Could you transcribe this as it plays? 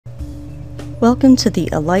Welcome to the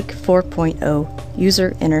Alike 4.0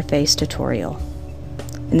 User Interface tutorial.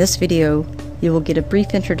 In this video, you will get a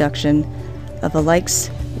brief introduction of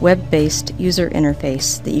Alike's web-based user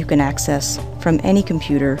interface that you can access from any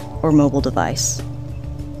computer or mobile device.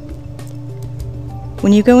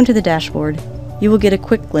 When you go into the dashboard, you will get a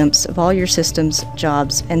quick glimpse of all your system's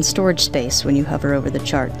jobs and storage space when you hover over the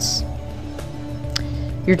charts.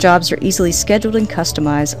 Your jobs are easily scheduled and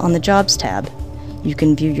customized on the Jobs tab. You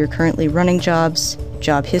can view your currently running jobs,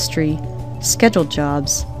 job history, scheduled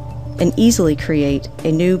jobs, and easily create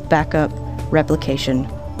a new backup, replication,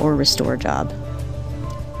 or restore job.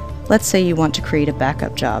 Let's say you want to create a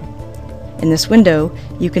backup job. In this window,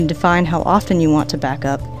 you can define how often you want to back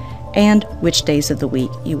up and which days of the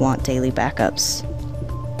week you want daily backups.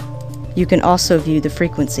 You can also view the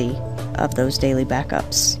frequency of those daily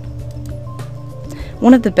backups.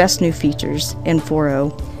 One of the best new features in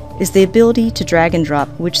 4.0 is the ability to drag and drop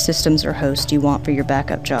which systems or hosts you want for your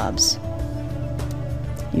backup jobs.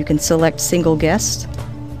 You can select single guest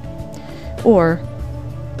or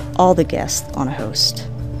all the guests on a host.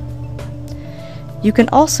 You can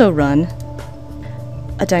also run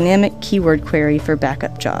a dynamic keyword query for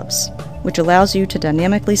backup jobs, which allows you to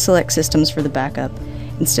dynamically select systems for the backup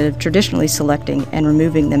instead of traditionally selecting and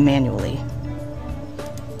removing them manually.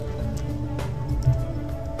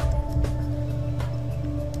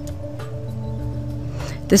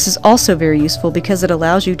 This is also very useful because it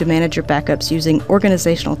allows you to manage your backups using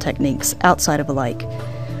organizational techniques outside of Alike,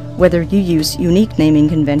 whether you use unique naming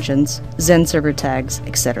conventions, Xen server tags,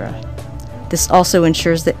 etc. This also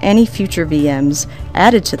ensures that any future VMs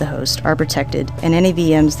added to the host are protected and any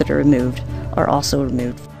VMs that are removed are also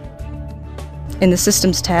removed. In the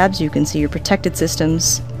Systems tabs, you can see your protected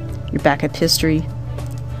systems, your backup history,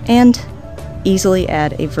 and easily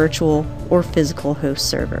add a virtual or physical host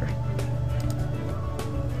server.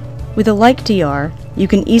 With Alike DR, you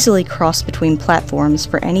can easily cross between platforms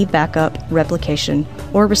for any backup, replication,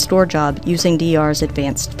 or restore job using DR's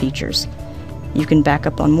advanced features. You can back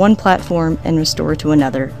up on one platform and restore to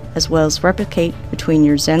another, as well as replicate between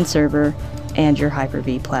your Xen server and your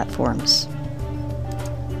Hyper-V platforms.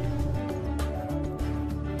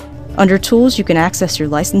 Under Tools, you can access your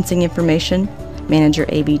licensing information, manage your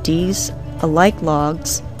ABDs, Alike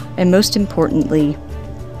logs, and most importantly,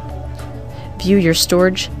 view your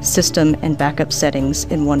storage, system, and backup settings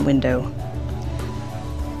in one window.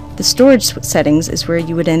 The storage settings is where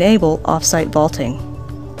you would enable offsite vaulting.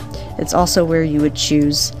 It's also where you would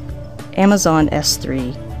choose Amazon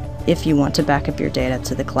S3 if you want to back up your data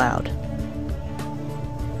to the cloud.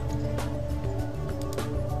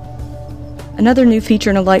 Another new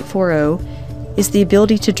feature in Alike 4.0 is the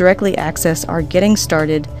ability to directly access our Getting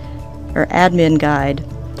Started or admin guide.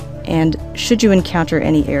 And should you encounter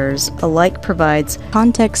any errors, Alike provides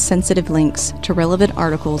context-sensitive links to relevant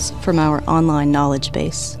articles from our online knowledge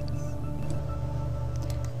base.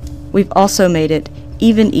 We've also made it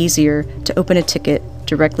even easier to open a ticket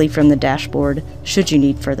directly from the dashboard should you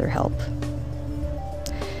need further help.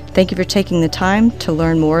 Thank you for taking the time to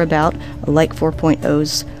learn more about Alike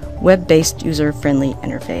 4.0's web-based user-friendly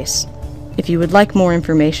interface. If you would like more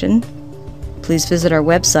information, please visit our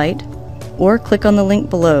website or click on the link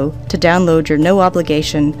below to download your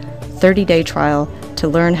no-obligation 30-day trial to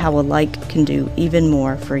learn how Alike can do even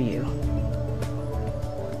more for you.